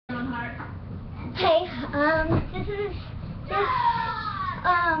This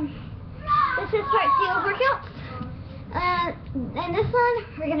is part 2 of workouts. And this one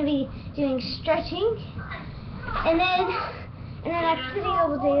we're gonna be doing stretching, and then in the next video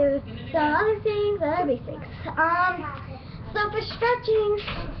we'll do some other things, other basics. So for stretching,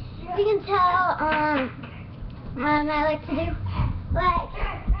 you can tell I like to do like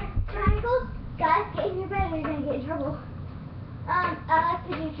triangles. Guys, get in your bed, you're gonna get in trouble. I like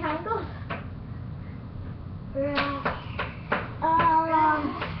to do triangles.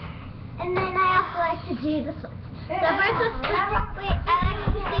 And then I also like to do this one. So first, specifically, I like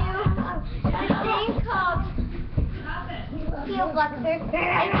to do this thing called heel flexor. And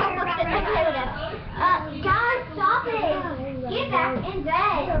heel flexor. Let's play with it. Guys, stop it! Get back in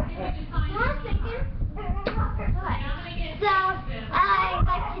bed. One second. Okay. So I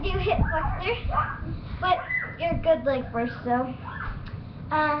like to do hip flexor, but your good leg first. So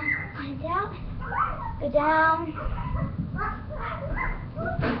lie down, go down,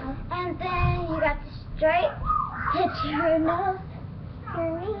 and then you got to straight. Hit your nose,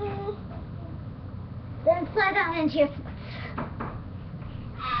 your knee, then slide down into your foot.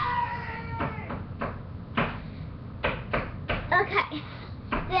 Okay,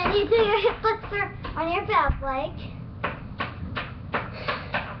 then you do your hip flexor on your back leg.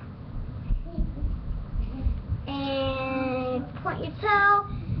 And point your toe,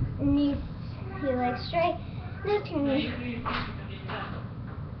 knees, your leg straight, lift your knee.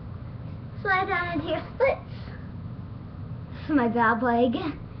 Slide down into your splits. My bad leg.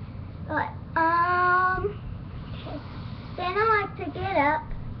 Okay. Then I like to get up.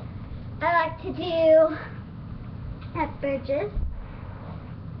 I like to do hip bridges.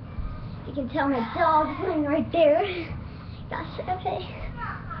 You can tell my dog's laying right there. Gosh, okay.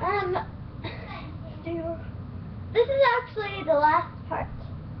 This is actually the last part.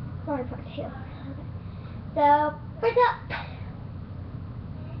 It's only part 2. Okay. So, bridge up.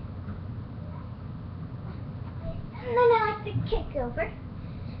 And then I like to kick over.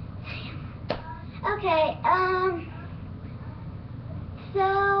 Okay, and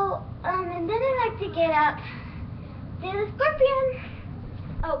then I like to get up, do the scorpion.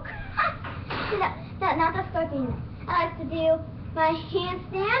 Oh, no, not the scorpion. I like to do my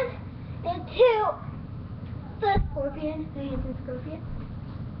handstand into the scorpion, the handstand scorpion.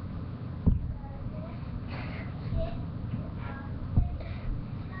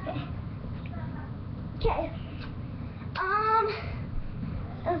 Okay.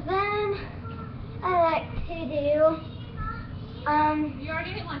 Then I like to do, You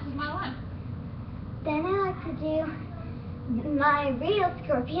already hit one, this is my one. Then I like to do my real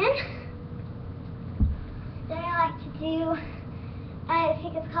scorpion. Then I like to do, I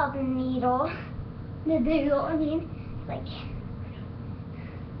think it's called the needle. The needle, I mean, it's like,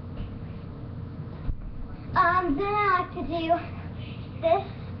 then I like to do this.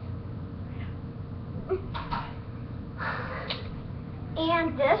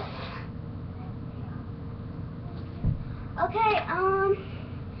 And this. Okay,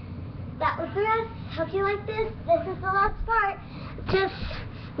 that was the rest. Hope you like this. This is the last part. Just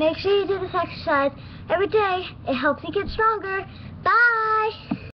make sure you do this exercise every day. It helps you get stronger. Bye!